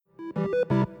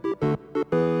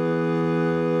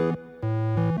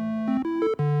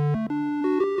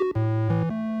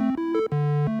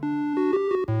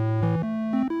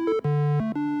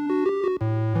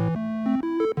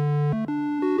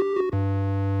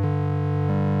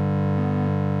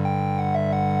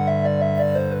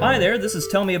Hi there, this is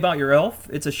Tell Me About Your Elf.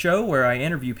 It's a show where I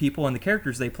interview people and the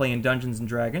characters they play in Dungeons &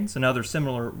 Dragons and other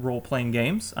similar role-playing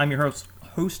games. I'm your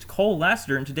host Cole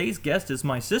Lassiter, and today's guest is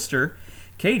my sister,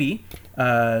 Katie.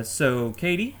 So,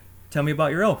 Katie, tell me about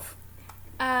your elf.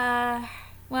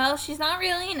 Well, she's not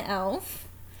really an elf.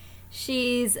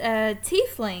 She's a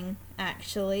tiefling,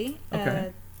 actually.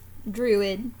 Okay. A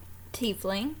druid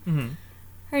tiefling. Mm-hmm.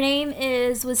 Her name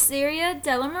is Wysteria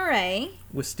Delamarais.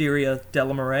 Wysteria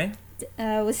Delamarais.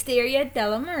 Wysteria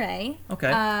Delamarais.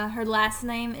 Okay. Her last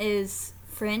name is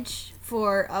French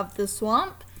for of the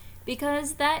swamp,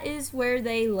 because that is where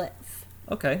they live.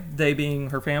 Okay. They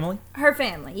being her family? Her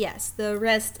family, yes. The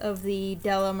rest of the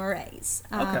Delamarais.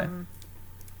 Okay.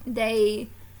 They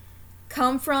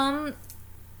come from,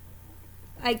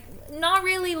 not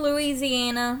really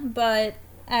Louisiana, but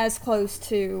as close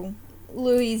to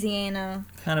Louisiana.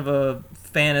 Kind of a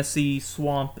fantasy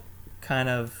swamp kind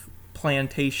of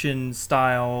plantation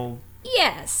style.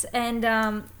 Yes, and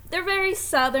they're very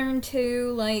southern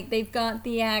too. Like, they've got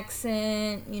the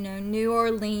accent, New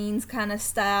Orleans kind of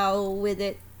style, with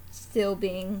it still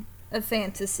being a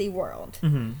fantasy world.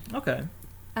 Mm-hmm. Okay.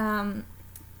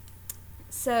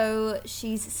 So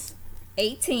she's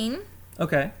 18.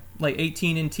 Okay. Like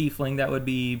 18 in tiefling, that would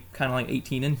be kind of like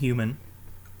 18 in human.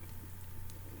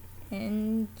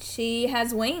 And she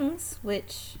has wings,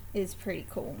 which is pretty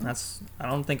cool. I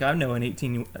don't think I know an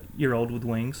 18-year-old with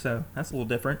wings, so that's a little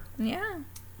different. Yeah.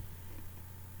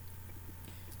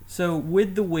 So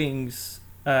with the wings,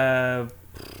 so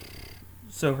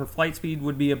her flight speed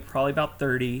would be probably about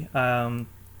 30, and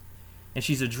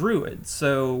she's a druid.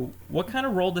 So what kind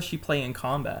of role does she play in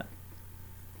combat?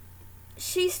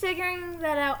 She's figuring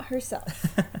that out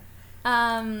herself.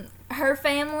 Her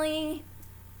family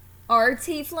are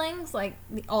tieflings, like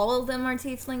all of them are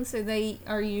tieflings, so they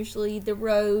are usually the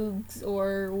rogues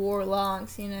or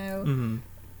warlocks, Mm-hmm.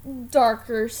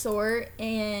 darker sort,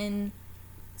 and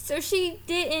so she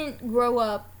didn't grow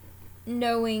up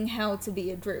knowing how to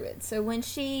be a druid. So when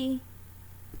she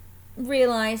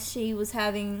realized she was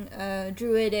having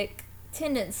druidic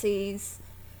tendencies,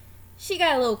 she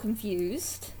got a little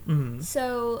confused. Mm-hmm.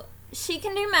 So she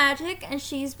can do magic, and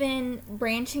she's been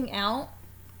branching out,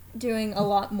 doing a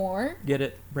lot more. Get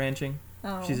it? Branching?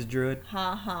 Oh. She's a druid?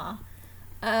 Ha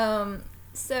ha.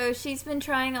 So she's been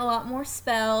trying a lot more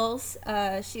spells.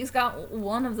 She's got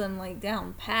one of them, like,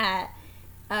 down pat.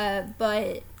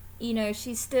 But,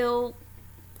 she still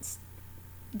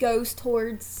goes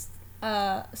towards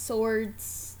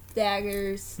swords,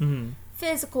 daggers, Mm-hmm.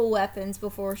 physical weapons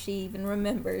before she even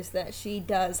remembers that she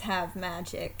does have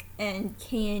magic and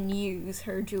can use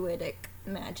her druidic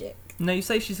magic. Now, you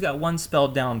say she's got one spell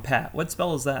down pat. What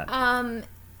spell is that?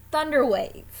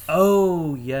 Thunderwave.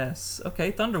 Oh, yes.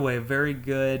 Okay, Thunderwave. Very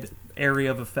good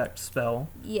area of effect spell.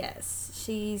 Yes,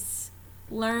 she's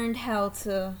learned how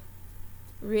to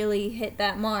really hit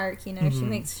that mark. She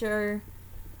makes sure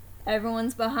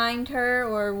everyone's behind her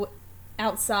or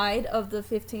outside of the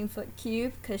 15-foot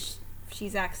cube, because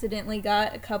she's accidentally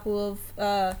got a couple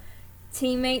of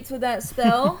teammates with that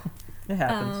spell. It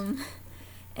happens.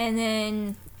 And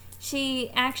then she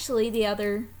actually,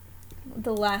 the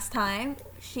last time,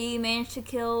 she managed to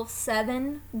kill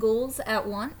 7 ghouls at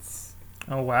once.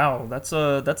 Oh, wow. That's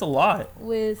a lot.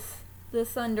 With the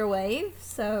thunder wave,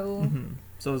 so... Mm-hmm.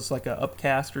 So it's like a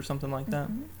upcast or something like that?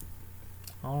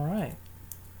 Mm-hmm. All right.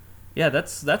 Yeah,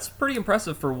 that's pretty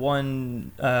impressive for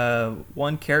one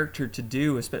character to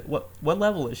do. What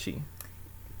level is she?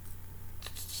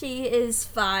 She is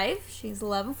 5. She's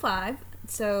level 5.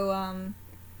 So,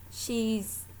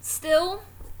 she's still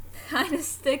kind of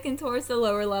sticking towards the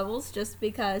lower levels, just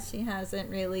because she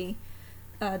hasn't really...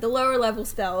 the lower level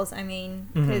spells,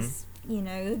 because,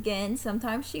 again,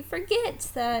 sometimes she forgets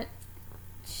that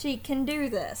she can do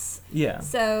this. Yeah.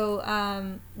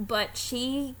 So, but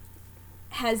she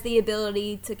has the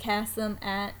ability to cast them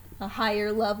at a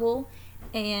higher level,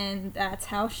 and that's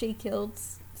how she killed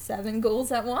 7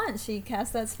 ghouls at once. She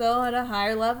cast that spell at a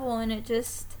higher level, and it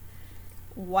just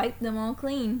wiped them all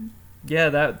clean. Yeah,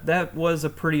 that was a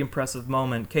pretty impressive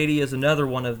moment. Katie is another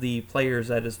one of the players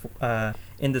that is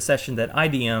in the session that I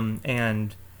DM,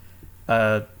 and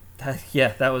that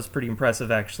was pretty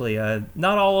impressive, actually.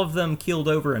 Not all of them keeled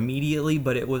over immediately,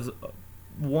 but it was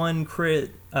one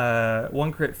crit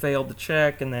failed to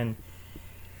check, and then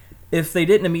if they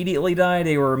didn't immediately die,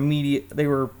 they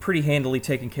were pretty handily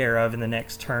taken care of in the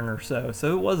next turn or so.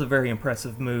 So it was a very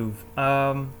impressive move.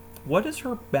 What is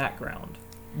her background?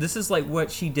 This is like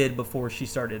what she did before she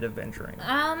started adventuring.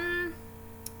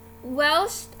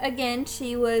 Well, again,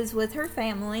 she was with her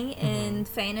family in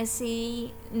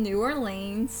fantasy New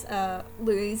Orleans,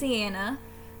 Louisiana.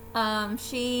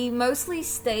 She mostly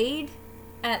stayed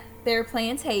at their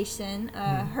plantation.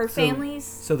 Her family's...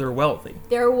 So they're wealthy.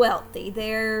 They're wealthy.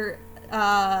 They're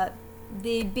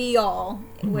the be-all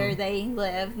where they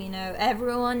live. You know,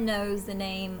 everyone knows the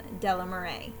name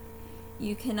Delamarais.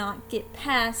 You cannot get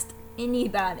past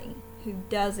anybody who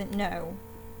doesn't know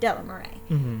Delamarais.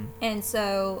 Mm-hmm. And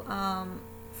so,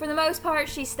 for the most part,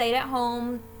 she stayed at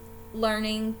home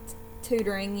learning,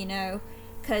 tutoring, you know,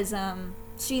 because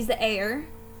she's the heir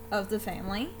of the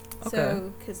family. Okay.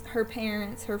 So, because her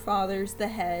parents, her father's the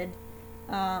head,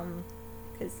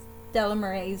 because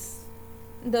Delamarais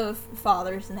the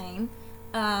father's name.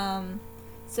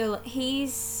 So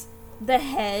he's the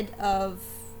head of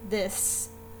this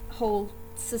whole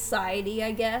society,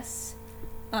 I guess.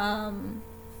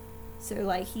 So,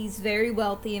 like, he's very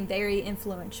wealthy and very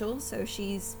influential. So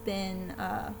she's been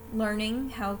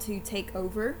learning how to take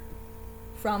over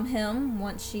from him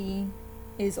once she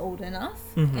is old enough.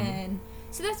 Mm-hmm. And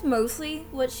so that's mostly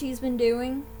what she's been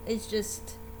doing. It's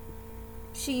just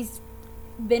she's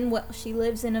been she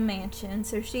lives in a mansion,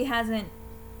 so she hasn't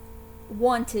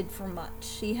wanted for much.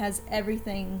 She has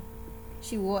everything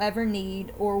she will ever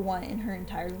need or want in her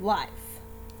entire life.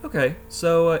 Okay,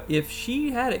 so if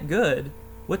she had it good,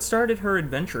 what started her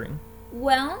adventuring?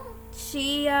 Well,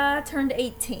 she turned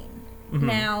 18. Mm-hmm.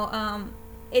 Now,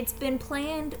 it's been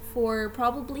planned for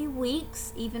probably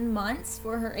weeks, even months,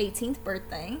 for her 18th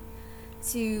birthday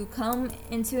to come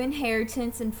into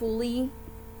inheritance and fully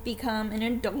become an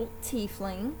adult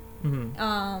tiefling. Mm-hmm.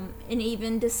 And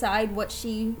even decide what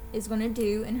she is going to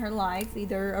do in her life,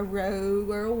 either a rogue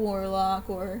or a warlock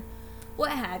or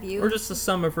what have you. Or just the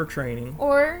sum of her training.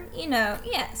 Or, you know,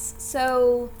 yes.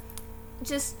 So,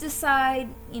 just decide,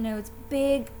 you know, it's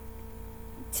big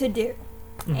to do.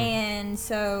 Mm-hmm. And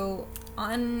so,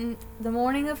 on the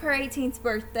morning of her 18th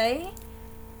birthday,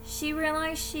 she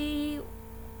realized she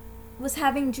was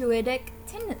having druidic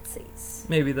tendencies.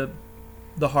 Maybe the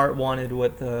heart wanted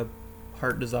what the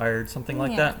heart desired, something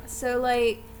like that. So,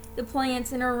 like, the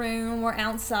plants in her room or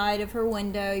outside of her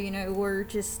window, you know, were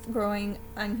just growing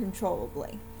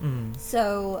uncontrollably. Mm-hmm.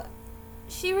 So,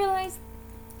 she realized,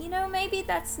 you know, maybe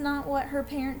that's not what her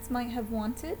parents might have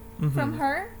wanted from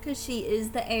her, because she is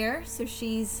the heir, so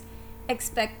she's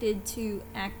expected to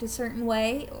act a certain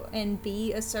way and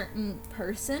be a certain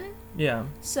person. Yeah.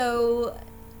 So,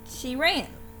 she ran,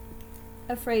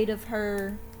 afraid of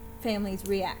her family's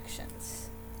reactions.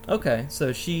 Okay,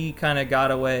 so she kind of got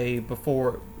away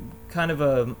before, kind of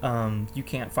a you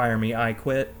can't fire me, I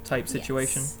quit type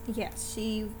situation. Yes,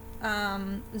 she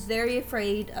was very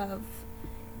afraid of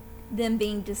them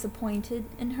being disappointed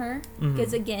in her,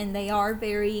 because again, they are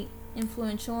very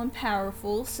influential and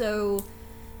powerful. So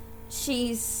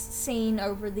she's seen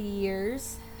over the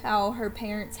years how her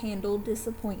parents handled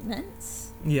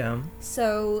disappointments. Yeah.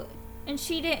 So, and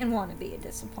she didn't want to be a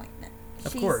disappointment.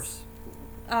 Of course.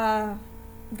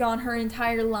 Gone her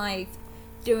entire life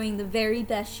doing the very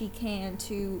best she can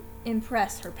to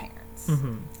impress her parents.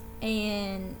 Mm-hmm.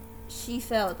 And she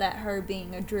felt that her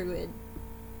being a druid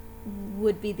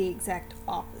would be the exact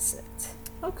opposite.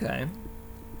 Okay.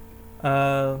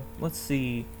 Let's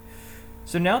see.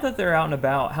 So now that they're out and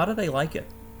about, how do they like it?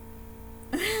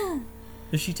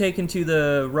 Is she taken to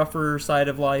the rougher side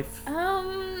of life?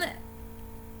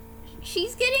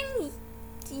 She's getting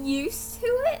used to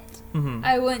it. Mm-hmm.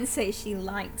 I wouldn't say she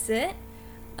likes it.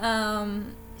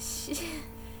 Again,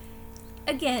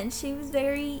 she was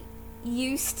very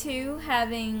used to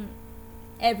having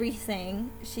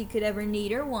everything she could ever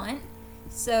need or want.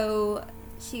 So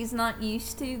she's not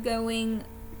used to going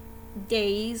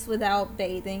days without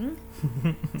bathing.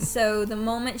 So the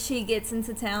moment she gets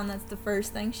into town, that's the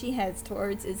first thing she heads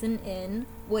towards is an inn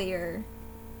where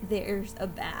there's a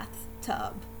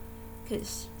bathtub.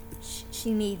 Because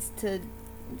she needs to...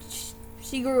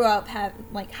 She grew up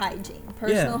like hygiene.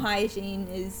 Personal hygiene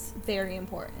is very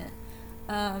important.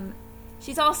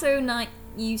 She's also not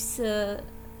used to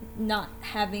not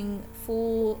having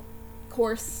full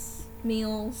course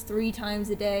meals 3 times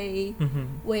a day,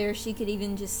 where she could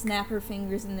even just snap her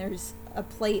fingers and there's a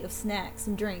plate of snacks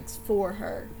and drinks for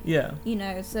her. Yeah. You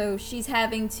know, so she's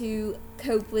having to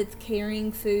cope with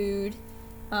carrying food,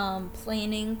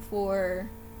 planning for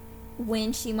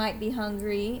when she might be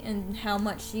hungry and how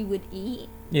much she would eat.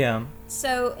 Yeah.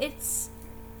 So it's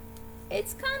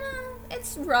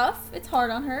rough. It's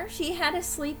hard on her. She had to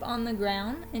sleep on the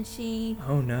ground, and she...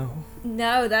 Oh, no.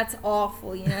 No, that's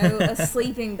awful, you know, a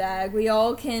sleeping bag. We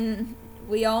all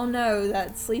know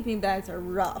that sleeping bags are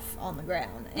rough on the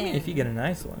ground. And, if you get a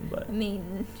nice one, but... I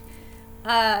mean,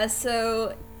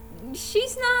 so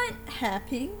she's not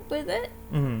happy with it.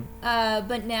 Mm-hmm.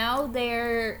 But now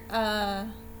they're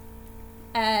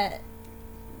at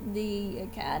the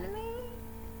academy.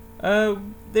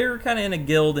 They're kind of in a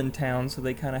guild in town, so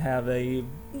they kind of have a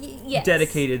Yes.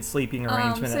 dedicated sleeping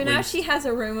arrangement. So at now least. she has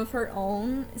a room of her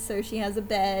own. So she has a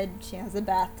bed. She has a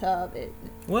bathtub.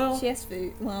 She has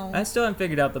food. Well, I still haven't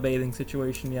figured out the bathing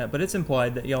situation yet, but it's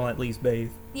implied that y'all at least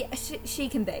bathe. yeah, she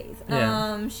can bathe.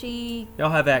 Yeah. Y'all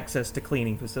have access to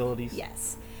cleaning facilities.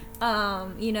 Yes.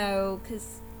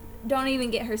 Because don't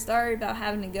even get her started about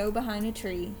having to go behind a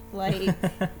tree. Like,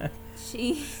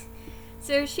 she's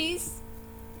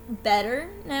better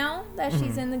now that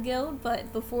she's in the guild,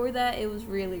 but before that, it was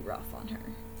really rough on her.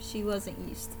 She wasn't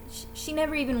used to she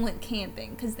never even went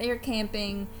camping, because their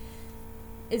camping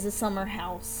is a summer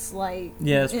house. Like,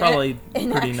 yeah, it's probably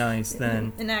pretty nice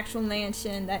then. An actual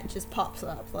mansion that just pops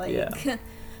up. Like, yeah.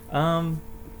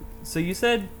 So you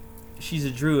said she's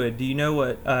a druid. Do you know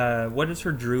what is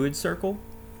her druid circle?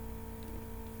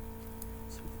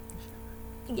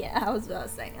 Yeah, I was about to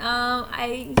say.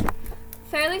 I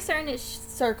fairly certain it's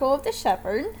Circle of the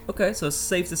Shepherd. Okay, so it's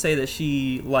safe to say that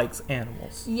she likes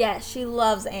animals. Yes, she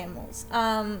loves animals.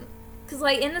 Because,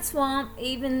 like, in the swamp,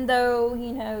 even though,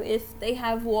 if they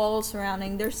have walls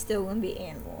surrounding, there's still going to be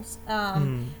animals.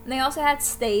 And they also had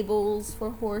stables for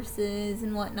horses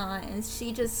and whatnot, and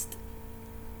she just,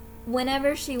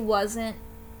 whenever she wasn't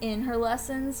in her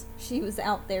lessons, she was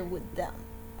out there with them.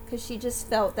 Because she just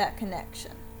felt that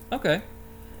connection. Okay.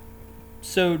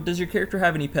 So, does your character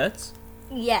have any pets?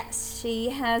 Yes,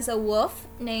 she has a wolf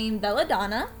named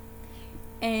Belladonna,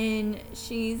 and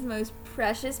she's the most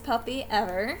precious puppy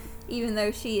ever, even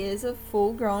though she is a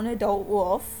full-grown adult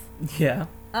wolf. Yeah.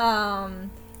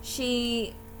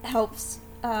 She helps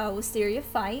Wysteria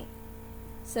fight,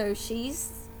 so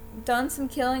she's done some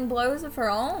killing blows of her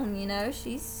own,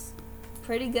 She's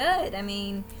pretty good. I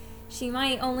mean, she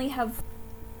might only have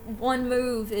one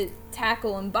move,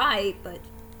 tackle and bite, but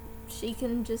she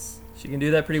can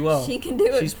do that pretty well. She can do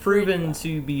it. She's proven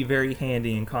to be very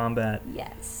handy in combat.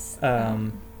 Yes.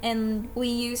 And we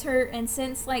use her, and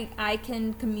since I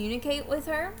can communicate with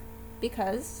her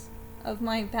because of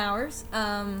my powers,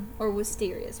 or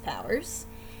Wysteria's powers,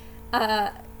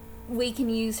 we can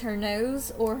use her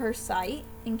nose or her sight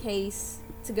in case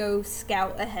to go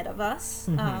scout ahead of us,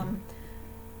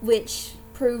 which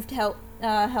proved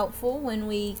helpful when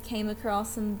we came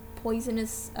across some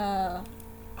poisonous.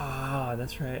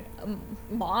 That's right.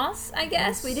 Moss, I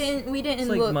guess. We didn't it's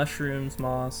look. Like mushrooms,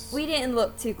 moss. We didn't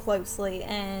look too closely,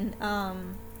 and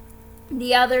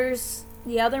the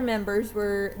other members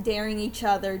were daring each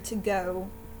other to go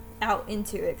out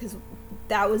into it because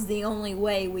that was the only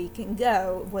way we can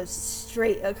go, was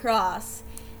straight across.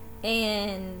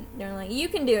 And they're like, "You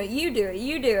can do it. You do it.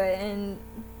 You do it." And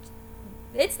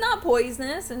it's not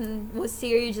poisonous. And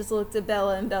Wysteria just looked at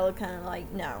Bella, and Bella kind of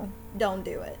like, "No, don't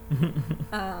do it."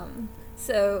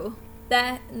 So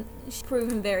that's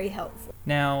proven very helpful.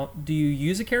 Now, do you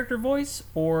use a character voice,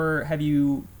 or have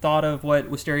you thought of what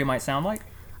Wysteria might sound like?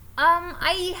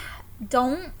 I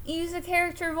don't use a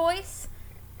character voice.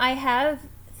 I have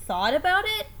thought about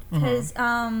it, because,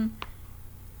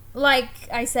 like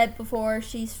I said before,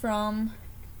 she's from,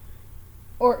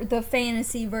 or the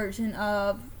fantasy version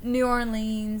of New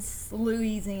Orleans,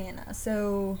 Louisiana,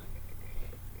 so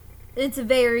it's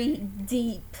very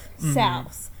deep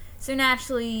south. So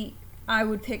naturally, I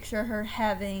would picture her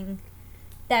having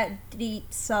that deep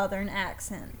southern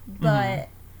accent. But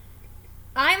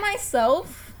I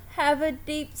myself have a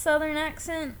deep southern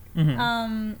accent.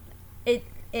 It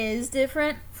is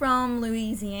different from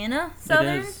Louisiana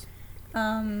southern. It is.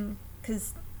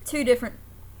 Because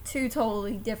two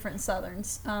totally different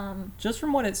southerns. Just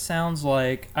from what it sounds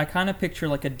like, I kind of picture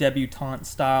like a debutante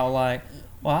style, like,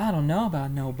 well, I don't know about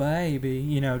no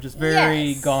baby, just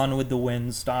very Gone with the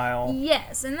Wind style.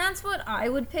 Yes, and that's what I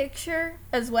would picture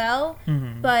as well.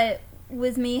 But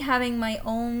with me having my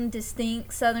own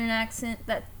distinct southern accent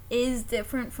that is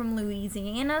different from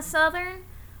Louisiana southern,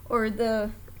 or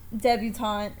the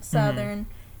debutante southern,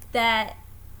 that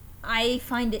I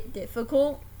find it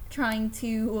difficult trying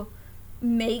to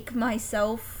make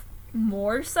myself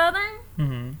more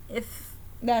southern, if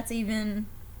that's even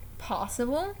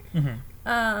possible.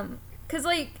 Because,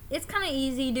 it's kind of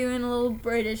easy doing a little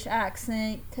British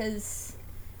accent, because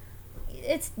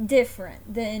it's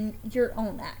different than your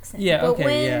own accent. Yeah,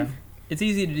 but it's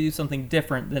easy to do something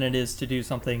different than it is to do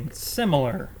something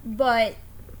similar. But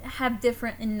have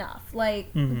different enough.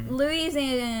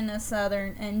 Louisiana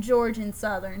Southern and Georgian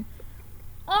Southern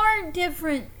are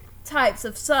different types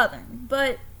of Southern,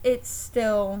 but it's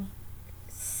still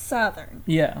Southern.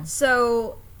 Yeah.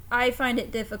 So I find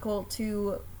it difficult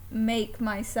to make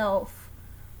myself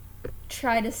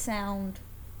try to sound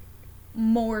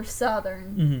more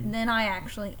southern than I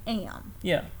actually am.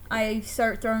 Yeah. I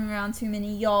start throwing around too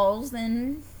many y'alls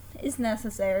than is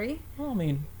necessary. Well, I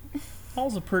mean,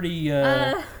 y'all's a pretty,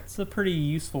 it's a pretty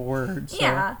useful word. So.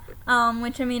 Yeah.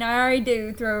 Which, I mean, I already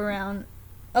do throw around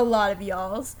a lot of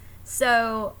y'alls.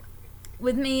 So,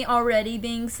 with me already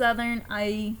being southern,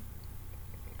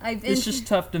 it's just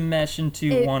tough to mesh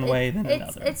into one way than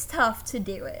another. It's tough to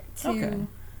do it, to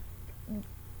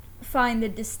find the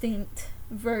distinct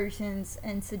versions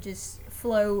and to just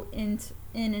flow in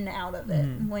and out of it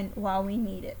while we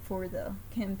need it for the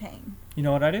campaign. You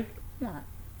know what I do? What?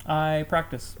 I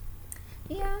practice.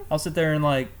 Yeah. I'll sit there and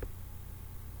like,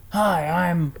 hi,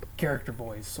 I'm character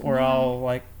voice. Or I'll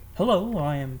like, hello,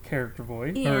 I am character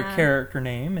voice. Or character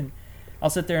name. And I'll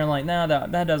sit there and like, no,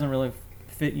 that doesn't really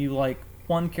fit you. Like,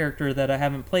 one character that I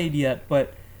haven't played yet,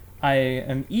 but I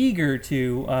am eager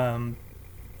to,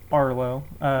 Arlo.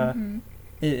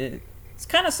 It's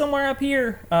kind of somewhere up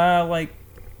here. Like,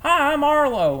 hi, I'm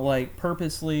Arlo. Like,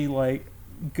 purposely, like,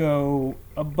 go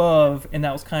above. And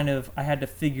that was kind of, I had to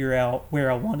figure out where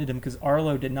I wanted him, because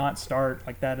Arlo did not start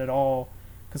like that at all.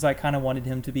 Because I kind of wanted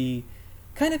him to be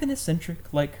kind of an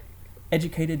eccentric, like,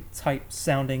 educated type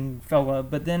sounding fella.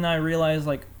 But then I realized,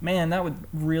 like, man, that would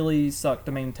really suck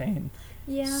to maintain.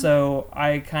 Yeah. So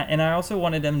I also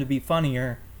wanted them to be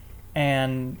funnier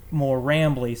and more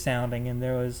rambly sounding, and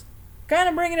there was kind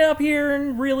of bringing it up here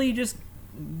and really just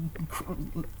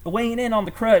weighing in on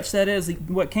the crutch that is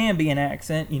what can be an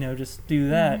accent. Just do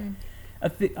that.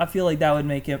 I feel like that would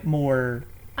make it more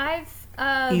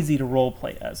easy to role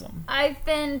play as them. I've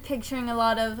been picturing a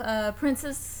lot of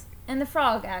Princess and the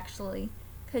Frog, actually,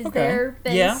 because they're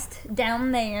based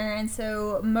down there, and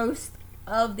so most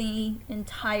of the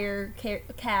entire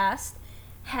cast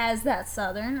has that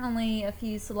southern. Only a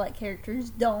few select characters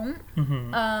don't.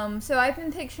 So I've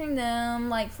been picturing them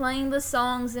like playing the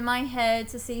songs in my head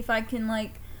to see if I can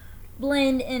like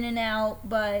blend in and out.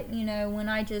 But when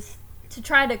I just to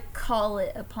try to call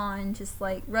it upon just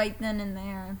like right then and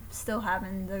there, I'm still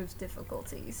having those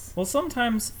difficulties. Well,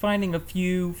 sometimes finding a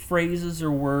few phrases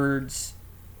or words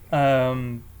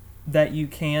that you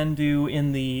can do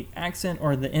in the accent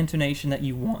or the intonation that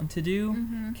you want to do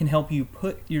can help you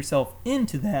put yourself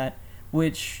into that,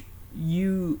 which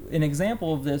an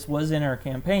example of this was in our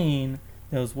campaign.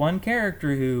 There was one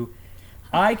character who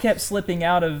I kept slipping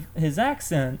out of his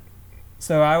accent,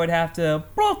 so I would have to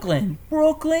Brooklyn.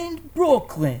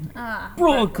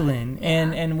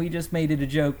 And we just made it a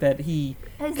joke that he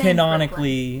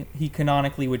canonically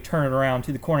would turn around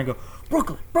to the corner and go,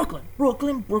 Brooklyn,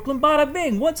 bada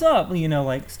bing, what's up?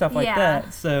 Like stuff like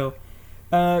that. So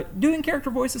doing character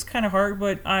voice is kind of hard,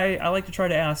 but I like to try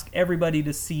to ask everybody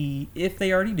to see if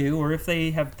they already do or if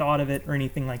they have thought of it or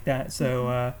anything like that.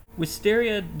 So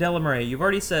Wysteria Delamarais, you've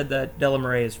already said that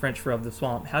Delamarais is French for of the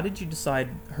swamp. How did you decide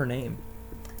her name?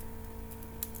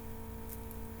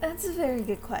 That's a very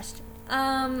good question.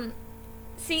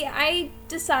 See, I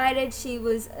decided she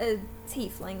was a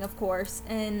tiefling, of course,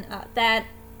 and that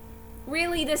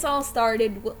really this all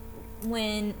started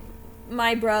when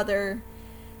my brother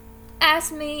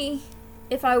asked me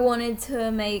if I wanted to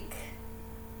make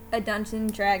a Dungeon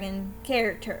Dragon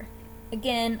character.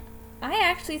 Again, I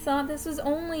actually thought this was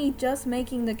only just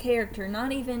making the character,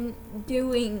 not even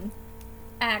doing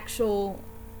actual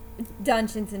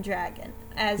Dungeons and Dragons.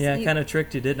 I kind of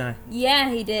tricked you, didn't I?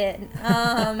 Yeah, he did.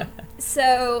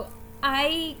 So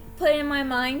I put in my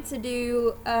mind to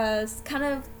do a kind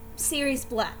of Sirius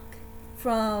Black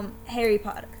from Harry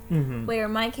Potter, where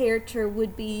my character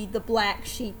would be the black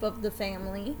sheep of the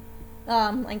family,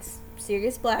 like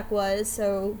Sirius Black was.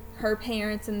 So her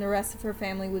parents and the rest of her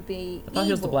family would be I thought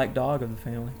he was the black dog of the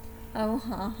family.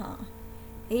 Oh,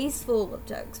 he's full of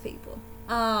jokes, people.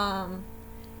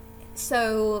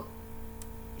 So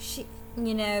she,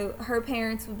 her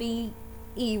parents would be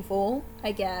evil,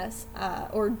 I guess,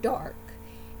 or dark,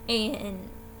 and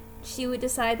she would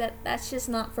decide that that's just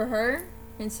not for her,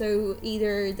 and so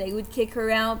either they would kick her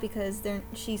out because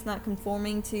she's not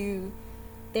conforming to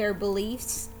their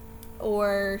beliefs,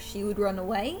 or she would run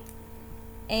away.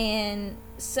 And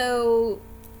so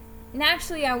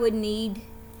naturally I would need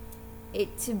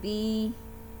it to be,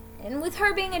 and with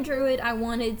her being a druid, I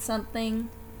wanted something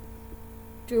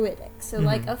druidic, so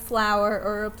like a flower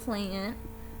or a plant.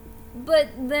 But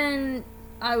then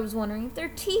I was wondering, if they're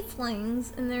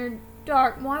tieflings and they're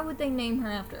dark, why would they name her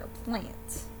after a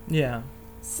plant? Yeah.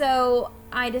 So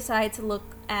I decided to look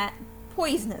at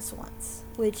poisonous ones,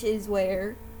 which is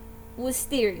where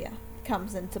Wysteria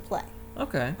comes into play.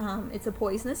 Okay. It's a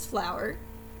poisonous flower.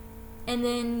 And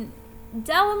then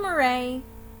Delamarais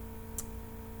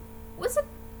was a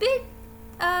bit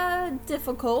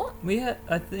difficult.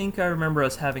 I think I remember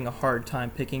us having a hard time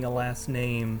picking a last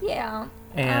name. Yeah.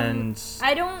 And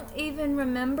I don't even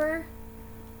remember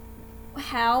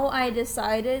how I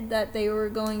decided that they were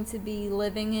going to be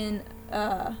living in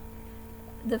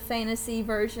the fantasy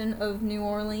version of New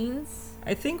Orleans.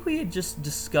 I think we had just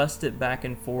discussed it back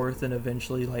and forth, and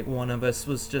eventually, like, one of us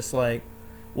was just like,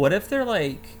 what if they're,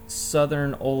 like,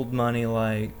 Southern old money,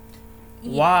 like,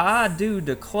 Yes. why I do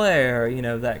declare, you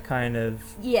know, that kind of...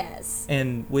 Yes.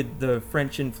 And with the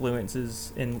French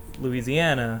influences in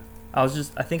Louisiana, I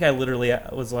think I literally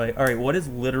was like, all right, what is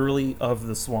literally of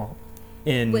the swamp?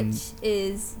 Which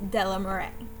is Delamarais.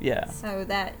 Yeah. So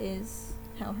that is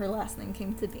how her last name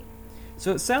came to be.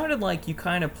 So it sounded like you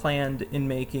kind of planned in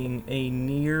making a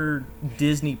near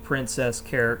Disney princess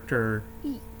character.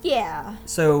 Yeah.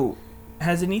 So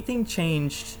has anything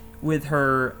changed with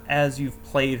her as you've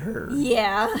played her?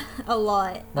 Yeah, a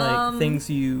lot.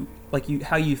 Like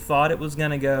how you thought it was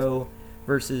gonna go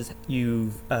versus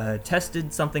you've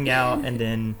tested something out and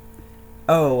then,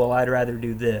 oh, well, I'd rather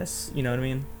do this. You know what I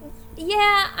mean?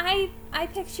 Yeah, I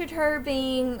pictured her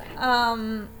being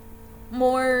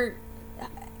more,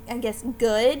 I guess,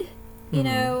 good. You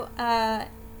know,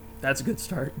 that's a good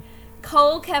start.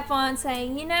 Cole kept on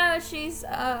saying, you know, she's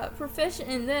proficient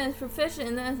in this, proficient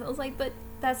in this. I was like, but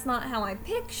that's not how I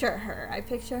picture her. I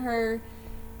picture her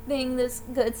being this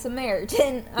good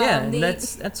Samaritan. Yeah, and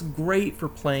that's great for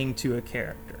playing to a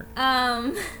character.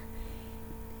 And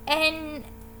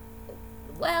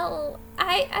well,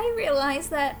 I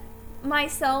realized that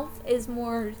myself is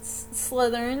more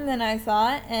Slytherin than I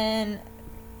thought, and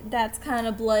that's kind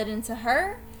of bled into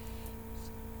her.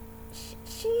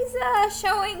 She's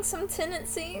showing some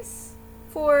tendencies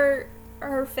for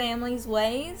her family's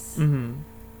ways,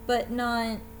 but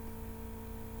not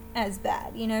as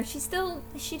bad. You know, she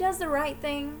does the right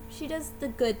thing. She does the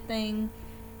good thing.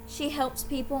 She helps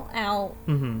people out,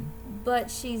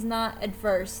 but she's not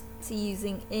adverse to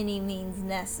using any means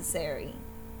necessary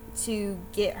to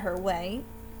get her way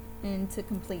and to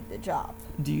complete the job.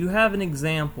 Do you have an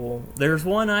example? There's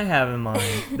one I have in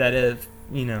mind that if,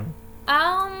 you know...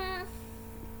 I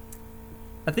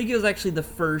think it was actually the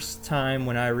first time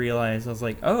when I realized, I was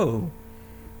like, oh,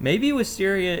 maybe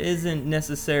Wysteria isn't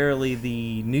necessarily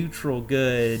the neutral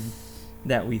good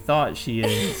that we thought she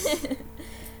is.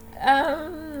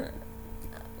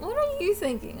 What are you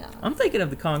thinking of? I'm thinking of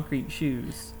the concrete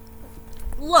shoes.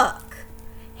 Look,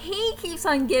 he keeps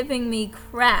on giving me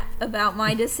crap about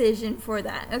my decision for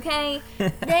that, okay?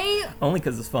 Only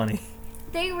because it's funny.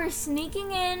 They were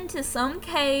sneaking into some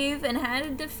cave and had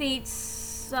to defeat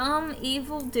some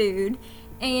evil dude,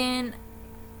 and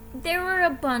there were a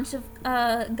bunch of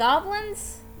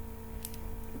goblins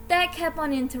that kept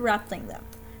on interrupting them.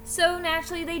 So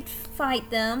naturally they'd fight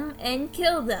them and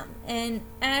kill them, and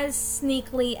as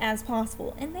sneakily as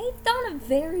possible. And they've done a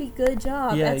very good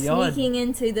job at sneaking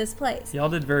into this place. Y'all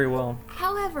did very well.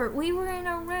 However, we were in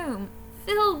a room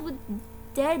filled with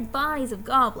dead bodies of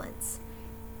goblins.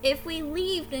 If we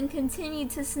leave and continue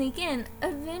to sneak in,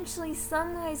 eventually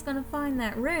somebody's going to find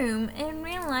that room and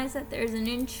realize that there's an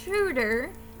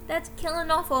intruder that's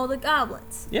killing off all the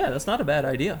goblins. Yeah, that's not a bad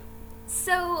idea.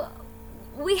 So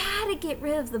we had to get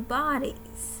rid of the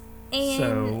bodies. And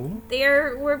so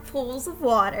there were pools of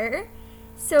water.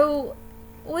 So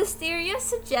Wysteria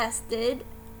suggested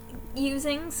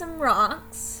using some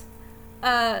rocks,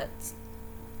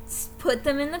 put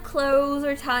them in the clothes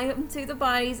or tie them to the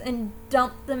bodies and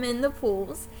dump them in the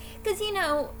pools. Because, you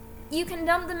know, you can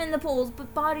dump them in the pools,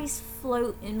 but bodies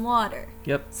float in water.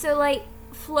 Yep. So, like,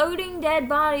 floating dead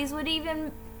bodies would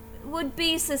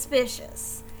be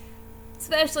suspicious.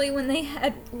 Especially when they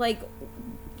had, like,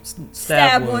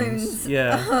 stab wounds.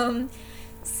 Yeah.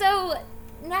 So,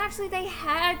 naturally, they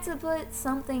had to put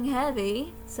something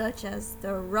heavy, such as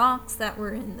the rocks that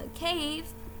were in the cave,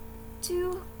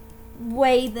 to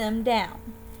weigh them down.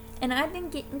 And I've been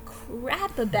getting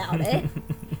crap about it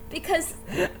because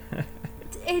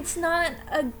it's not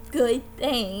a good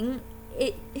thing.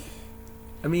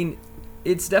 I mean,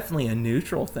 it's definitely a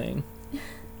neutral thing.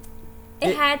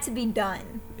 It had to be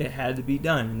done. It had to be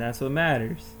done, and that's what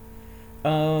matters.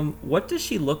 What does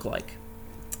she look like?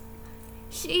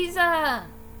 She's very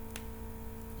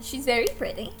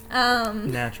pretty.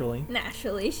 Naturally,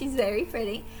 she's very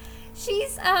pretty.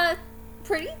 She's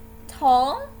pretty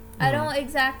tall. I don't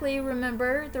exactly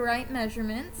remember the right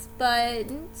measurements,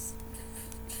 but it's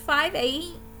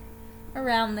 5'8",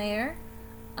 around there.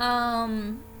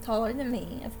 Taller than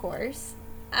me, of course.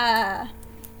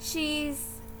 She's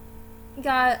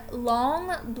got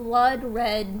long blood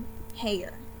red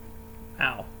hair.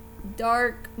 Ow.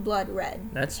 Dark blood red.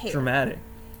 That's hair. dramatic.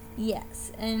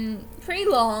 Yes, and pretty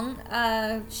long.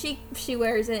 She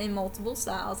wears it in multiple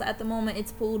styles. At the moment,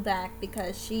 it's pulled back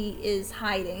because she is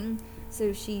hiding,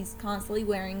 so she's constantly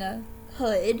wearing a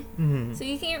hood, so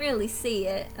you can't really see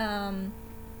it.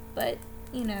 But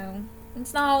you know,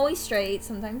 it's not always straight.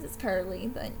 Sometimes it's curly,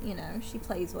 but you know, she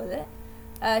plays with it.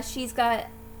 She's got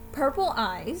purple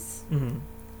eyes.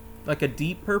 Like a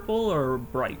deep purple or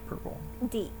bright purple?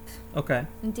 Deep. Okay.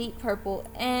 Deep purple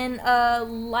and a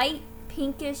light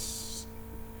pinkish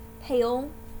pale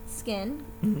skin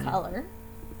color.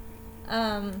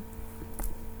 And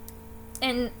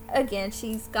again,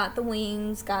 she's got the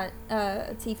wings, got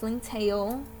a tiefling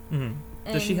tail.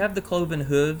 Does she have the cloven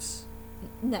hooves?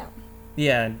 No.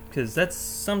 Yeah, because that's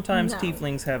sometimes No.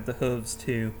 tieflings have the hooves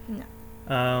too. No.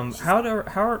 How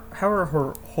are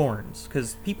her horns?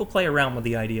 Because people play around with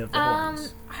the idea of the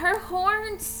horns. Her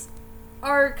horns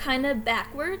are kind of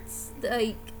backwards.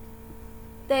 Like,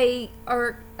 they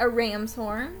are a ram's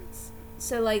horns.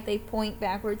 So, like, they point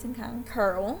backwards and kind of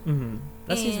curl.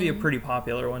 That seems to be a and- pretty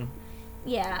popular one.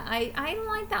 Yeah, I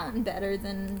like that one better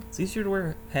than... It's easier to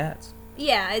wear hats.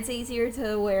 Yeah, it's easier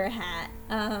to wear a hat.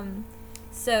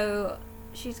 So,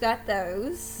 she's got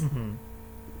those.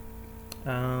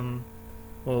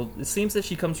 Well, it seems that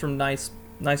she comes from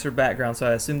nicer background, so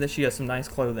I assume that she has some nice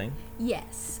clothing.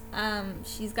 Yes.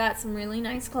 She's got some really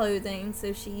nice clothing.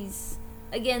 So she's,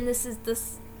 again,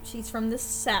 she's from the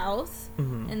South,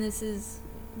 and this is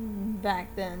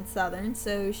back then Southern.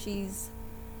 So she's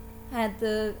had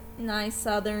the nice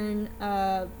Southern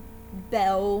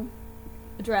belle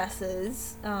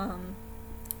dresses,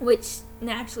 which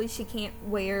naturally she can't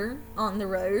wear on the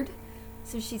road.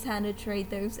 So she's had to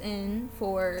trade those in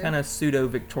for... Kind of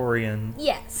pseudo-Victorian.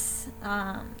 Yes.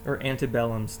 Or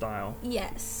antebellum style.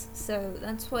 Yes. So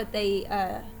that's what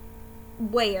they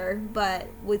wear, but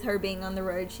with her being on the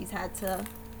road, she's had to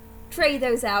trade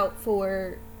those out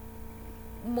for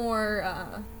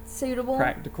more suitable...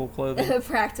 Practical clothing.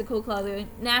 practical clothing.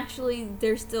 Naturally,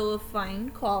 they're still of fine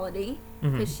quality,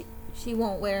 because she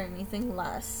won't wear anything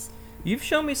less. You've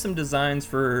shown me some designs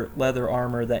for leather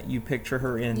armor that you picture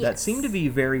her in that Yes. seem to be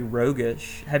very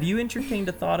roguish. Have you entertained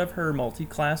a thought of her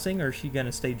multi-classing, or is she going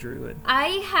to stay druid? I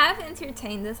have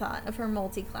entertained the thought of her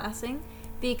multi-classing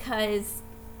because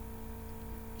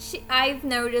I've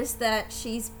noticed that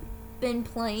she's been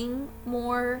playing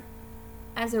more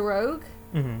as a rogue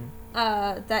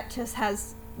that just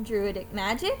has druidic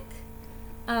magic.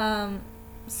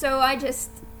 So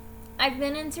I've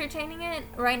been entertaining it.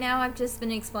 Right now I've just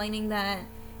been explaining that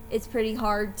it's pretty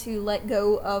hard to let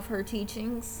go of her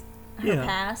teachings, her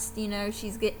past. You know,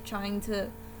 she's trying to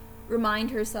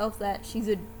remind herself that she's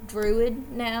a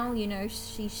druid now. You know,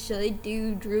 she should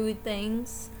do druid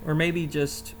things. Or maybe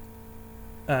just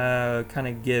kind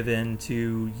of give in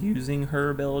to using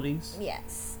her abilities?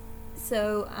 Yes.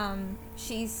 So,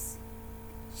 she's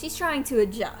trying to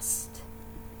adjust.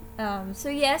 So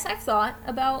yes, I've thought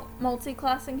about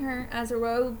multi-classing her as a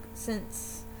rogue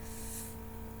since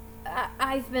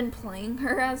I've been playing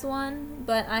her as one,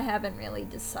 but I haven't really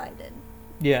decided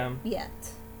Yeah.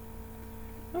 yet.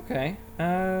 Okay.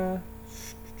 How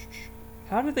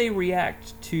do they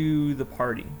react to the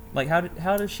party? Like,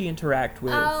 how does she interact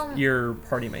with your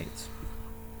party mates?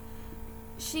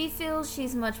 She feels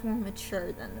she's much more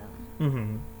mature than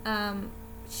them.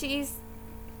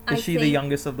 Is she the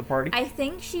youngest of the party? I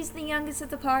think she's the youngest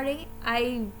of the party.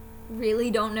 I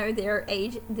really don't know their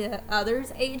age, the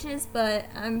others' ages, but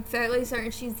I'm fairly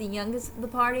certain she's the youngest of the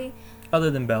party.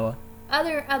 Other than Bella.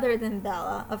 Other than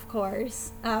Bella, of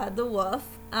course. The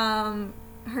wolf.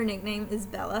 Her nickname is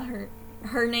Bella.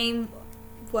 Her name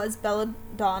was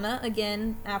Belladonna,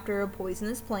 again, after a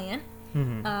poisonous plant.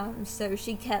 So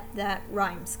she kept that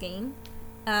rhyme scheme.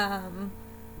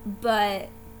 But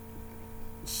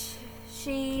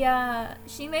she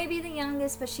may be the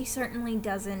youngest, but she certainly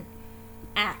doesn't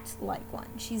act like one.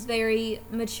 She's very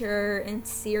mature and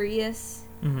serious.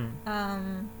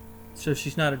 So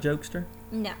she's not a jokester?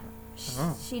 No.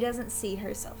 She doesn't see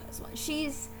herself as one.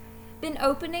 She's been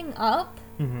opening up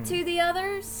to the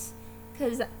others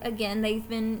because, again, they've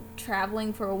been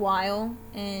traveling for a while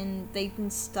and they've been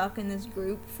stuck in this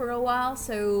group for a while,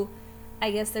 so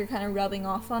I guess they're kind of rubbing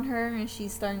off on her and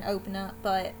she's starting to open up.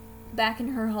 But back in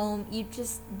her home, you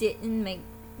just didn't make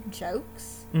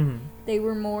jokes. They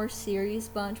were more serious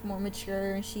bunch, more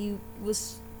mature, and she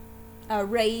was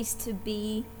raised to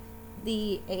be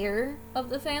the heir of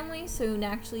the family, so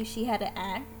naturally she had to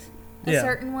act a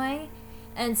certain way.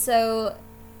 And so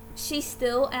she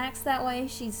still acts that way.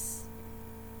 She's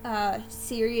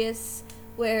serious,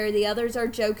 where the others are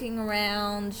joking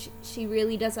around. She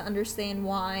really doesn't understand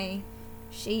why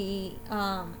she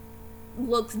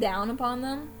looks down upon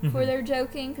them for Mhm. their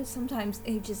joking, because sometimes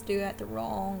they just do it at the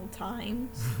wrong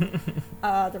times,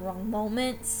 the wrong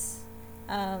moments.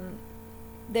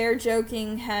 Their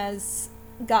joking has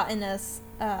gotten us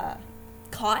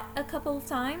caught a couple of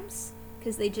times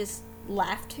because they just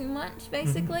laugh too much,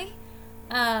 basically.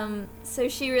 So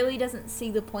she really doesn't see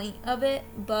the point of it,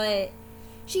 but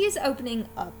she is opening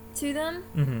up to them.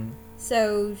 Mm-hmm.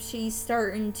 So she's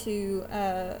starting to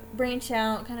branch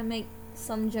out, kind of make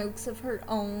some jokes of her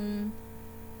own.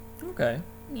 Okay.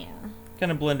 Yeah,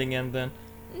 Kind of blending in then.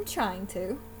 I'm trying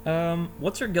to.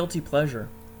 What's her guilty pleasure?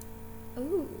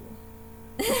 Ooh.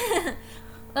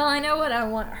 Well, I know what I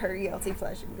want her guilty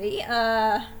pleasure to be.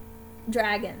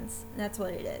 Dragons. That's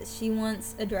what it is. She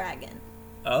wants a dragon.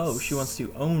 Oh, she wants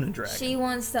to own a dragon. She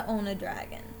wants to own a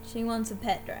dragon. She wants a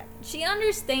pet dragon. She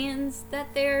understands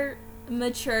that they're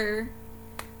mature,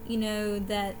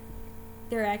 that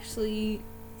they're actually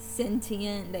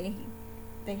sentient.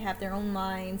 They have their own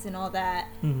minds and all that.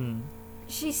 Mm-hmm.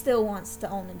 She still wants to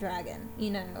own a dragon,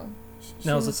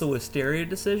 Now, is this a Wysteria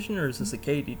decision or is this a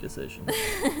Katie decision?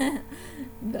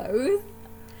 Both.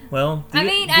 Well, At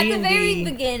the very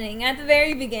beginning.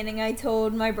 beginning, I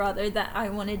told my brother that I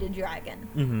wanted a dragon.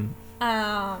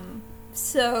 Mm-hmm.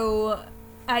 So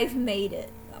I've made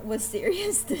it a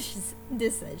Wysteria's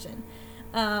decision.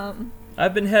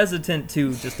 I've been hesitant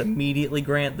to just immediately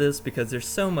grant this because there's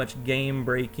so much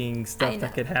game-breaking stuff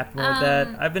that could happen with that.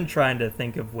 I've been trying to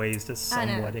think of ways to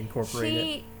somewhat incorporate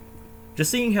it. Just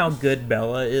seeing how good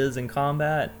Bella is in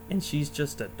combat, and she's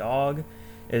just a dog,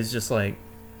 is just like,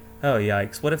 oh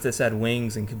yikes! What if this had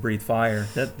wings and could breathe fire?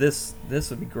 This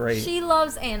would be great. She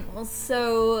loves animals,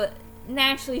 so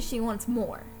naturally she wants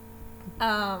more.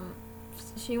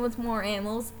 She wants more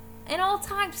animals, and all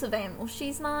types of animals.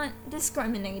 She's not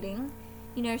discriminating.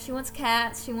 She wants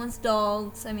cats, she wants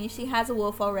dogs. I mean, she has a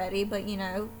wolf already, but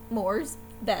more's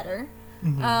better.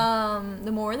 Mm-hmm.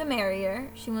 The more the merrier.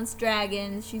 She wants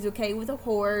dragons. She's okay with a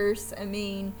horse. I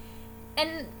mean,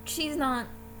 and she's not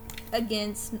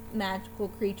against magical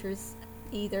creatures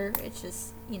either. It's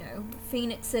just,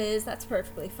 phoenixes, that's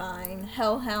perfectly fine.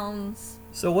 Hellhounds.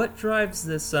 So what drives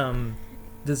this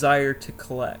desire to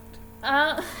collect?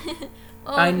 Well,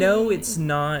 I know it's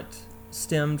not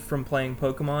stemmed from playing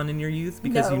Pokemon in your youth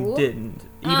because you didn't,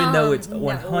 even though it's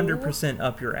 100%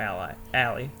 up your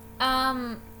alley.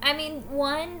 I mean,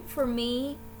 one, for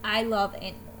me, I love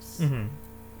animals. Mm-hmm.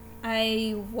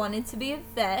 I wanted to be a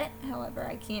vet, however,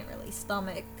 I can't really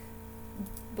stomach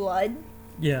blood.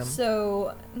 Yeah.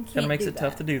 So, can't Kind of makes do it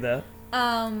tough to do that.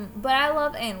 But I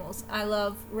love animals. I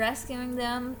love rescuing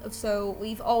them. So,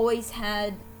 we've always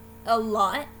had a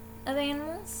lot of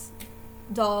animals.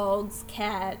 Dogs,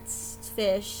 cats,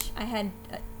 fish. I had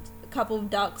a couple of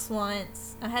ducks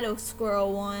once. I had a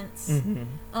squirrel once.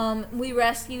 Mm-hmm. We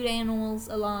rescued animals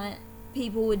a lot.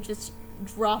 People would just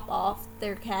drop off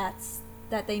their cats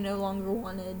that they no longer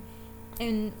wanted.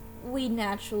 And we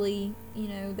naturally,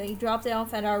 they dropped it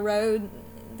off at our road.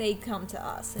 They'd come to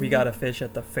us. We got a fish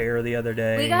at the fair the other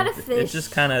day. We got a fish It's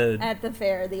just kind of at the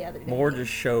fair the other day. more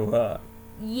just show up.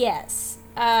 Yes.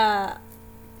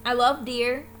 I love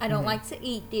deer. I don't like to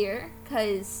eat deer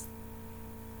because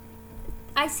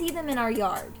I see them in our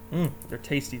yard. They're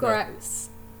tasty. Gross.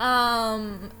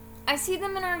 I see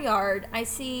them in our yard. I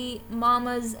see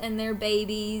mamas and their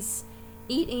babies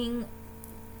eating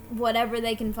whatever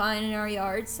they can find in our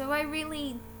yard. So I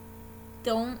really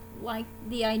don't like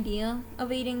the idea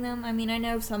of eating them. I mean, I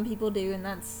know some people do, and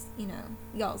that's,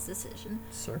 y'all's decision.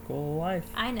 Circle of life.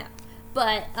 I know.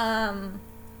 But,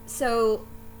 so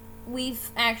we've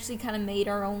actually kind of made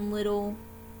our own little,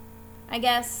 I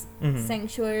guess,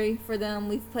 sanctuary for them.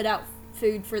 We've put out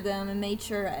food for them and made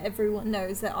sure everyone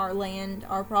knows that our land,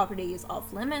 our property is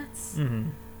off limits.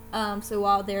 So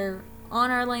while they're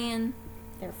on our land,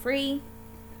 they're free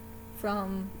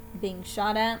from being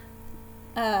shot at.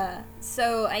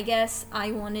 So I guess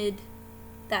I wanted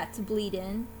that to bleed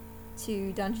in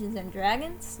to Dungeons and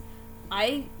Dragons.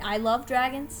 I love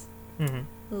dragons.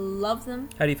 Love them.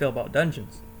 How do you feel about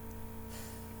dungeons?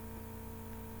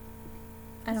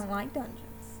 I don't like dungeons.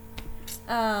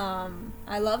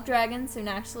 I love dragons, and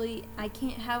actually I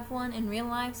can't have one in real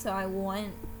life, so I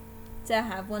want to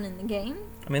have one in the game.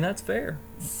 I mean, that's fair.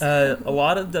 A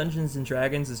lot of Dungeons and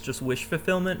Dragons is just wish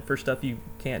fulfillment for stuff you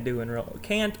can't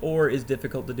or is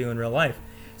difficult to do in real life.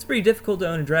 It's pretty difficult to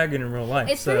own a dragon in real life.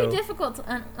 It's pretty difficult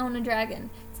to own a dragon.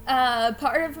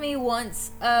 Part of me wants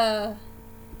a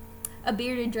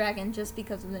bearded dragon just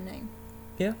because of the name.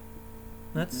 Yeah,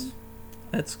 that's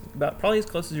That's about probably as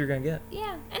close as you're gonna get.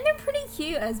 Yeah, and they're pretty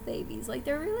cute as babies. Like,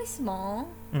 they're really small,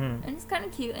 Mm-hmm. and it's kind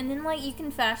of cute. And then, like, you can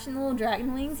fashion the little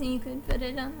dragon wings, and you could put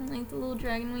it on, like, the little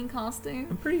dragon wing costume.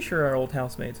 I'm pretty sure our old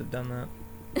housemates have done that.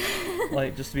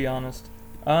 Like, just to be honest.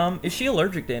 Is she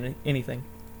allergic to anything?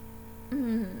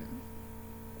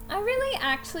 I really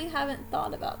actually haven't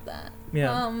thought about that.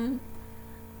 Yeah.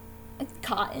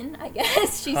 Cotton, I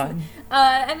guess. Cotton?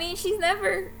 I mean, she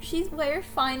wears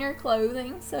finer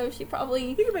clothing, so she probably...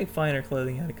 You can make finer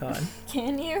clothing out of cotton.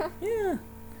 Can you? Yeah.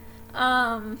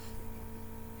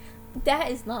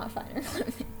 That is not finer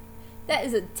clothing. That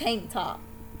is a tank top.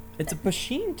 It's a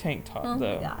Pusheen tank top, Oh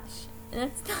though. my gosh.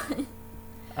 That's not...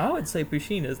 I would say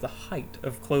Pusheen is the height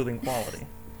of clothing quality.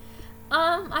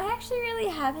 I actually really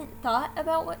haven't thought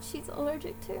about what she's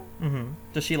allergic to. Mm-hmm.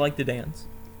 Does she like to dance?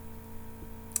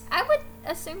 I would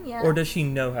assume yes. Or does she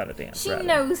know how to dance? She rather?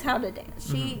 knows how to dance.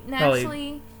 She Mhm. naturally...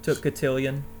 Probably took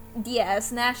cotillion.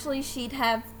 Yes, naturally she'd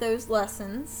have those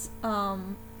lessons.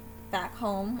 Back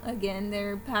home, again,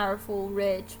 they're powerful,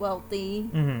 rich, wealthy,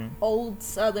 Mm-hmm. old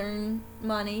Southern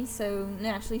money, so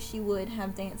naturally she would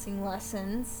have dancing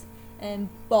lessons and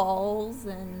balls,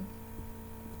 and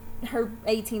her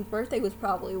 18th birthday was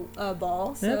probably a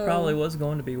ball. So, It probably was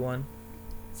going to be one.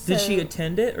 Did she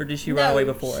attend it, or did she run away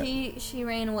before it? She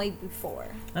ran away before.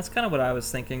 That's kind of what I was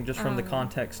thinking, just from the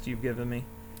context you've given me.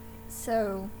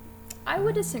 So, I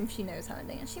would assume she knows how to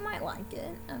dance. She might like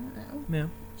it. I don't know. Yeah.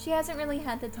 She hasn't really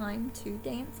had the time to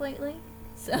dance lately.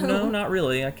 So No, not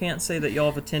really. I can't say that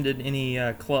y'all have attended any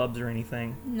clubs or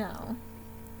anything. No.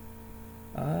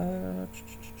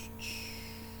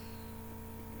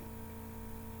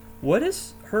 What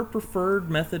is her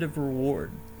preferred method of reward?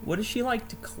 What does she like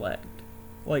to collect?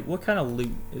 Like, what kind of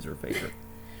loot is her favorite?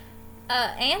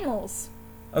 Animals.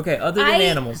 Okay, other than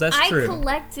animals, that's true.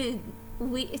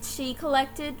 She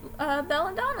collected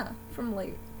belladonna from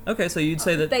loot. Okay, so you'd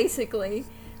say that basically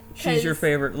she's your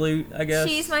favorite loot, I guess?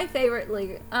 She's my favorite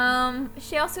loot.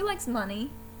 She also likes money,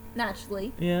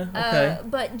 naturally. Yeah, okay.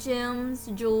 But gems,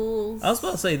 jewels. I was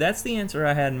about to say, that's the answer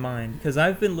I had in mind, because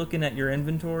I've been looking at your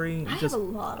inventory. I have a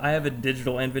lot of I have a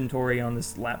digital inventory on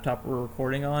this laptop we're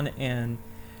recording on, and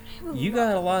you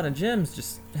got a lot of gems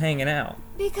just hanging out.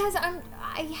 Because I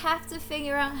have to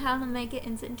figure out how to make it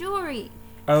into jewelry.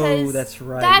 Oh, that's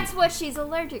right. That's what she's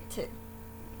allergic to.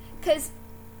 Because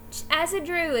as a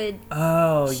druid,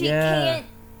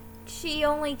 she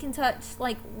only can touch,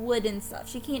 like, wood and stuff.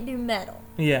 She can't do metal.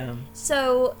 Yeah.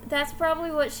 So that's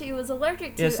probably what she was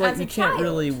allergic to It's like as a you child. can't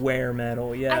really wear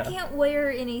metal, yeah. I can't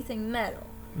wear anything metal.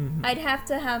 Mm-hmm. I'd have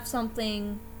to have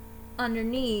something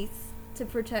underneath to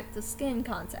protect the skin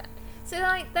contact. So,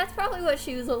 like, that's probably what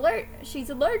she's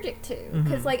allergic to.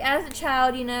 Because, like, as a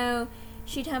child, you know,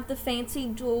 she'd have the fancy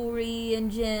jewelry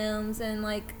and gems, and,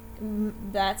 like,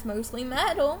 that's mostly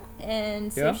metal.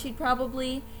 And so she'd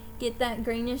probably get that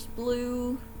greenish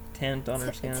blue tint on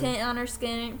her skin.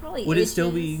 It probably Would it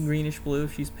still be greenish blue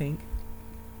if she's pink?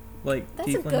 Like,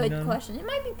 that's a good question. It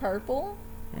might be purple.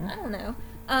 Yeah. I don't know.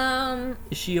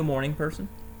 Is she a morning person?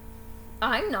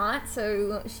 I'm not,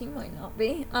 so she might not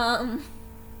be.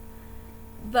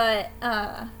 But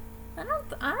I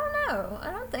don't know. I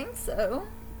don't think so.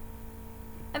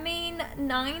 I mean,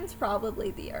 9's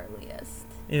probably the earliest.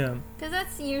 Yeah. Because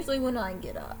that's usually when I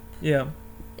get up. Yeah.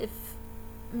 If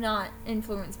not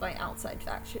influenced by outside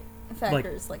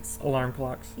factors like school. Alarm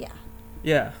clocks. Yeah.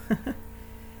 Yeah.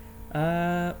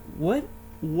 What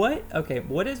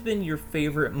has been your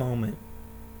favorite moment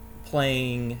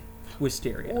playing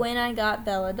Wysteria? When I got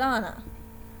belladonna.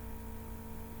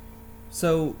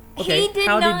 So, okay,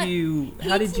 how did you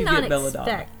get belladonna?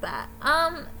 Expect that.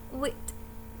 Wait.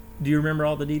 Do you remember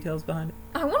all the details behind it?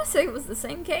 I want to say it was the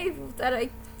same cave that I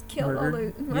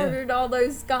murdered all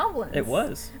those goblins. It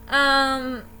was.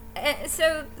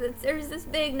 So there's this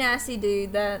big nasty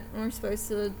dude that we're supposed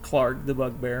to Clark the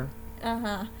bugbear.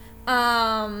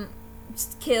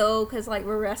 Just kill because, like,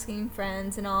 we're rescuing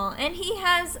friends and all, and he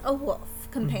has a wolf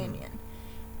companion.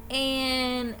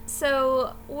 And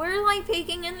so we're, like,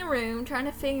 peeking in the room trying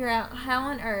to figure out how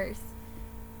on earth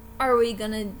are we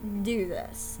gonna do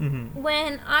this.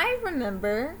 When I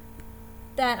remember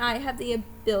that I have the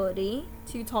ability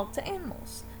to talk to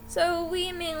animals. So we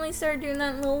immediately started doing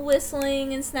that little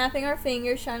whistling and snapping our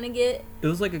fingers trying to get... It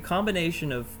was like a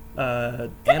combination of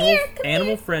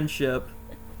Come friendship,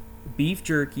 beef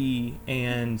jerky,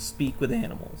 and speak with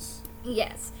animals.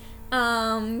 Yes.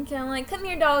 Kind of like, come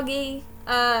here, doggy.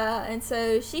 And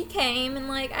so she came, and,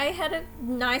 like, I had a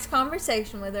nice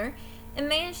conversation with her and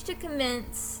managed to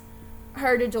convince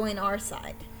her to join our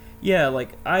side. Yeah,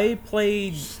 like, I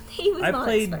played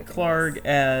Clark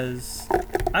as...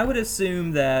 I would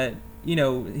assume that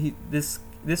this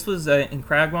was in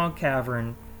Cragmaw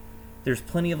Cavern. There's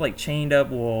plenty of like chained up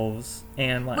wolves,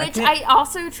 and like which I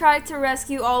also tried to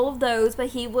rescue all of those, but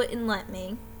he wouldn't let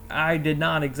me. I did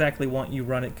not exactly want you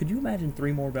run it. Could you imagine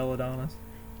 3 more Belladonnas?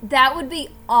 That would be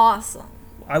awesome.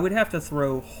 I would have to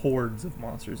throw hordes of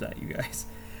monsters at you guys.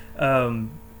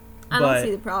 I don't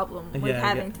see the problem with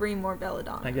having 3 more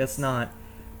Belladonnas. I guess not.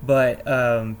 But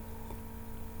that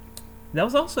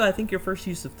was also, I think, your first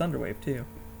use of Thunderwave, too.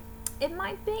 It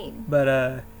might be.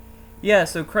 But, yeah,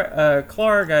 so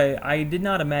Clark, I did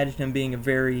not imagine him being a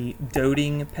very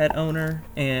doting pet owner.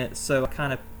 And so I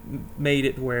kind of made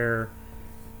it where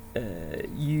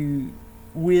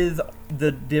with the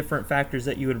different factors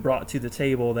that you had brought to the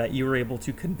table, that you were able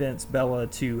to convince Bella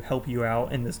to help you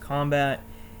out in this combat.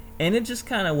 And it just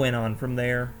kind of went on from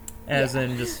there. As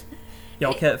in just,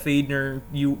 y'all kept feeding her.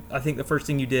 I think the first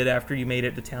thing you did after you made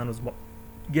it to town was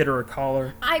get her a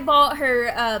collar. I bought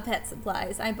her pet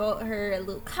supplies. I bought her a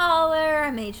little collar.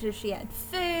 I made sure she had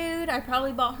food. I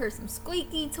probably bought her some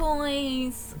squeaky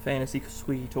toys. Fantasy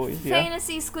squeaky toys,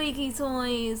 Fantasy squeaky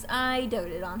toys. I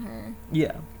doted on her.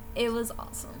 Yeah. It was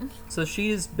awesome. So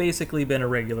she's basically been a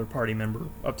regular party member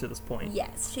up to this point.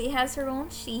 Yes, she has her own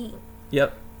sheet.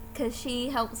 Yep. Because she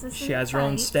helps us. She has her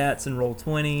own stats in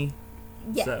Roll20.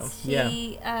 Yes, so,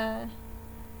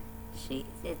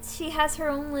 she has her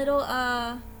own little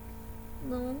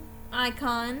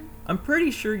icon. I'm pretty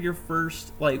sure your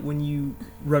first, like, when you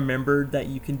remembered that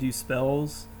you can do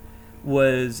spells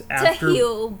was after... To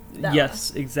heal Bella.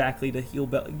 Yes, exactly, to heal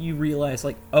Bella. You realize,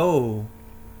 like, oh,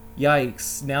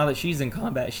 yikes, now that she's in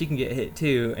combat, she can get hit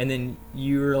too. And then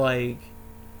you were like...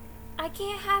 I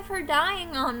can't have her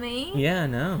dying on me. Yeah,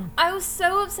 no. I was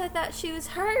so upset that she was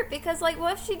hurt because, like,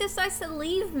 what if she decides to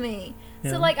leave me?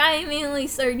 Yeah. So, like, I immediately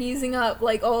started using up,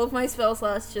 like, all of my spell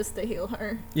slots just to heal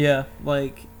her. Yeah,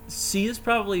 like, she has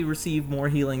probably received more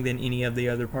healing than any of the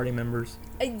other party members.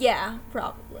 Yeah,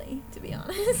 probably, to be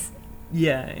honest.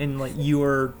 Yeah, and, like, you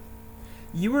were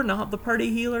not the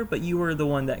party healer, but you were the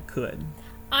one that could.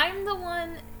 I'm the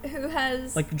one who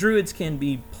has... Like, druids can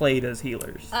be played as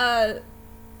healers.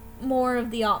 More of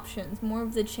the options, more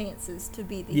of the chances to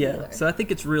be the healer. Yeah, so I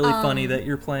think it's really funny that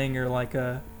you're playing her like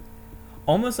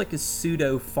almost like a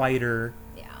pseudo fighter.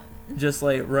 Yeah. Just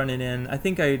like running in. I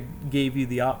think I gave you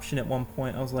the option at one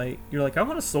point. I was like, you're like, I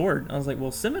want a sword. I was like,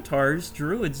 well, scimitars,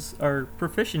 druids are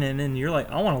proficient in, and you're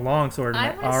like, I want a long sword.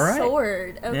 I want a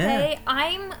sword, okay? Yeah.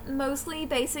 I'm mostly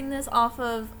basing this off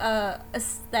of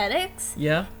aesthetics.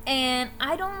 Yeah. And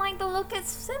I don't like the look of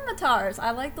scimitars.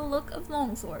 I like the look of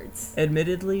long swords.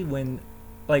 Admittedly, because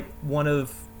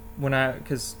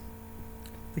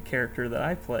the character that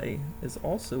I play is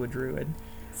also a druid.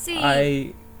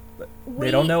 See, they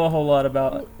don't know a whole lot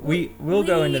about... We'll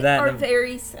go into that. We are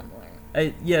very similar.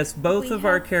 Yes, both of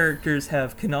our characters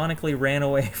have canonically ran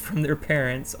away from their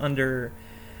parents under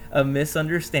a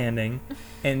misunderstanding,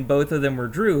 and both of them were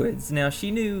druids. Now,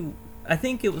 she knew... I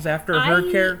think it was after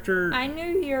her character... I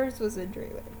knew yours was a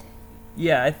druid.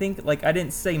 Yeah, I think, like, I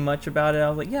didn't say much about it. I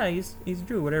was like, yeah, he's a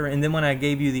druid, whatever. And then when I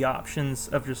gave you the options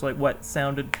of just, like, what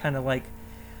sounded kind of like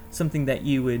something that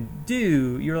you would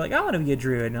do, you were like, I want to be a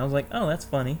druid. And I was like, oh, that's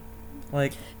funny.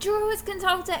 Like, druids can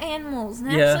talk to animals.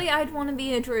 Naturally, I'd want to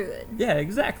be a druid. Yeah,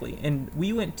 exactly. And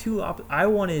we went I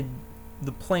wanted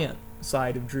the plant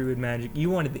side of druid magic. You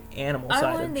wanted the animal side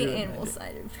of druid magic. I wanted the animal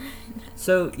side of druid magic.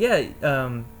 So,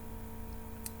 yeah,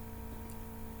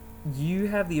 you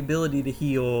have the ability to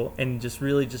heal and just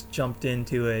really just jumped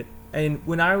into it. And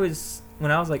when I was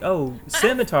like, oh,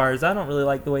 scimitars, I don't really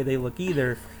like the way they look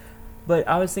either. But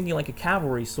I was thinking like a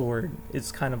cavalry sword.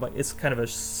 It's kind of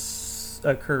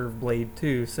a curved blade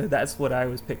too. So that's what I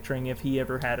was picturing. If he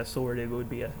ever had a sword, it would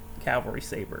be a cavalry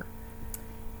saber.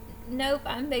 Nope,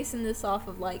 I'm basing this off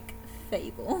of like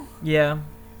Fable. Yeah.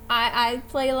 I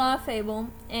play a lot of Fable,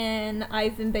 and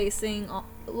I've been basing a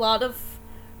lot of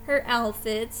her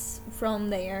outfits from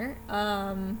there.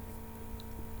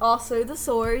 Also the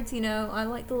swords, I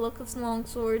like the look of long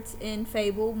swords in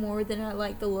Fable more than I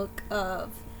like the look of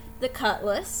the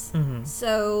cutlass. Mm-hmm.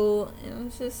 So it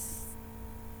was just,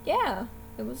 yeah,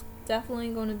 it was definitely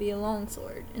going to be a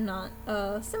longsword and not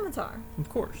a scimitar. Of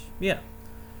course, yeah.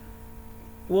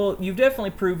 Well, you've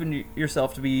definitely proven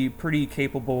yourself to be pretty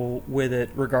capable with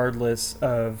it, regardless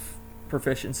of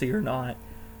proficiency or not.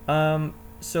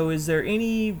 So is there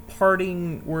any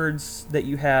parting words that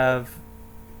you have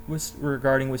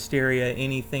regarding Wysteria?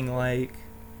 Anything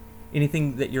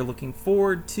that you're looking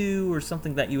forward to, or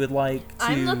something that you would like to...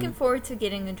 I'm looking forward to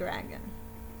getting a dragon.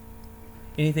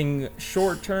 Anything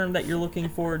short-term that you're looking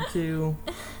forward to?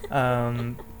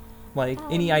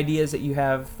 Any ideas that you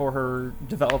have for her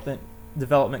development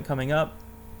development coming up,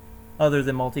 other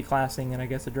than multi-classing and I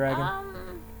guess a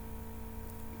dragon?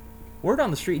 Word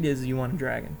on the street is you want a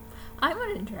dragon. I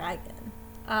want a dragon.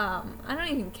 I don't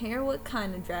even care what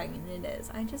kind of dragon it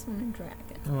is. I just want a dragon.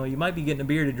 Oh, you might be getting a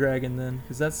bearded dragon then,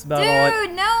 because that's about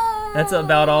no! That's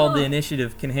about all the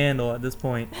initiative can handle at this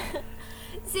point.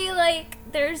 See, like,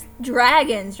 there's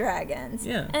dragons.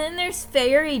 Yeah. And then there's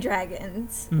fairy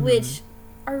dragons, which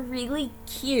are really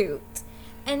cute.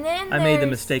 And then I made the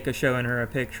mistake of showing her a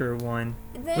picture of one,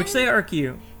 which they are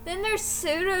cute. Then there's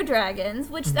pseudo dragons,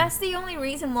 which that's the only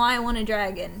reason why I want a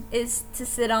dragon, is to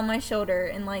sit on my shoulder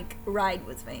and, like, ride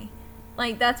with me.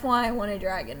 Like, that's why I want a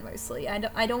dragon mostly. I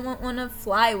don't want one to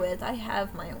fly with. I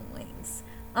have my own wings.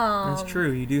 That's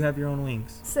true. You do have your own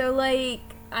wings. So, like,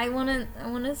 I want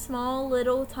a small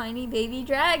little tiny baby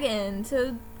dragon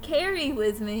to carry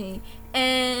with me.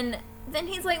 And then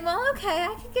he's like, well, okay,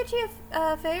 I could get you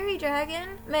a fairy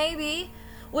dragon, maybe.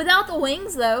 Without the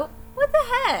wings, though. What the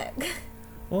heck?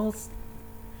 Well,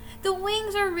 the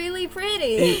wings are really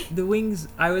pretty. The wings,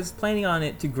 I was planning on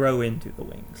it to grow into the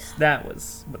wings. That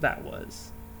was what that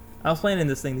was. I was planning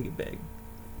this thing to get big.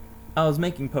 I was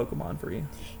making Pokemon for you.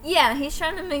 Yeah, he's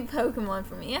trying to make Pokemon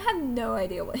for me. I have no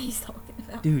idea what he's talking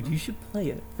about. Dude, you should play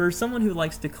it. For someone who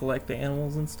likes to collect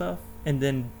animals and stuff, and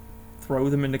then throw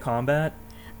them into combat.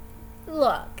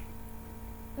 Look,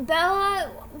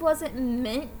 Bella wasn't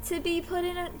meant to be put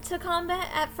into combat.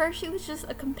 At first, she was just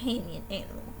a companion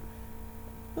animal.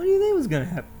 What do you think was going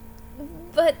to happen?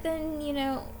 But then, you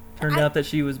know... Turned out that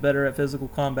she was better at physical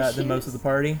combat than most of the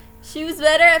party. She was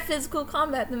better at physical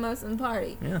combat than most of the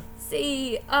party. Yeah.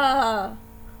 See, I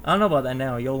don't know about that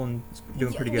now. Yolan's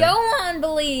doing pretty good. Yolan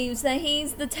believes that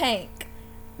he's the tank.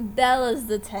 Bella's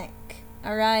the tank.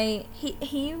 Alright?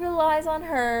 He relies on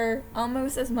her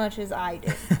almost as much as I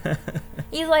do.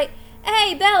 He's like,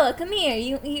 hey, Bella, come here.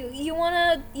 You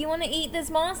wanna eat this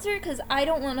monster? Because I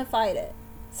don't want to fight it.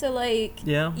 So, like,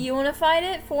 yeah. You want to fight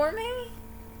it for me?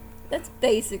 That's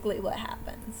basically what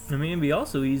happens. I mean, it'd be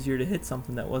also easier to hit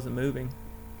something that wasn't moving.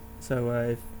 So,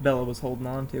 if Bella was holding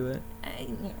on to it.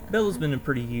 Yeah. Bella's been a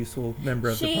pretty useful member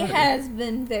of the party. She has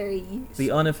been very useful.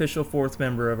 The unofficial fourth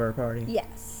member of our party.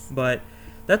 Yes. But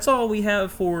that's all we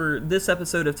have for this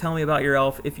episode of Tell Me About Your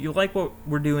Elf. If you like what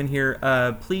we're doing here,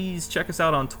 please check us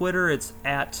out on Twitter. It's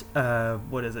at,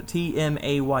 TMAYEcast.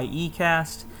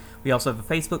 We also have a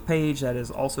Facebook page that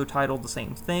is also titled the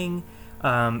same thing.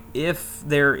 If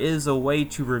there is a way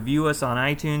to review us on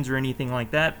iTunes or anything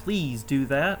like that, please do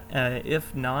that.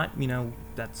 If not,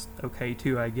 that's okay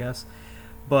too, I guess.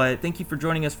 But thank you for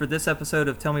joining us for this episode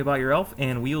of Tell Me About Your Elf,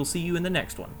 and we will see you in the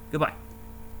next one. Goodbye.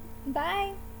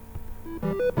 Bye.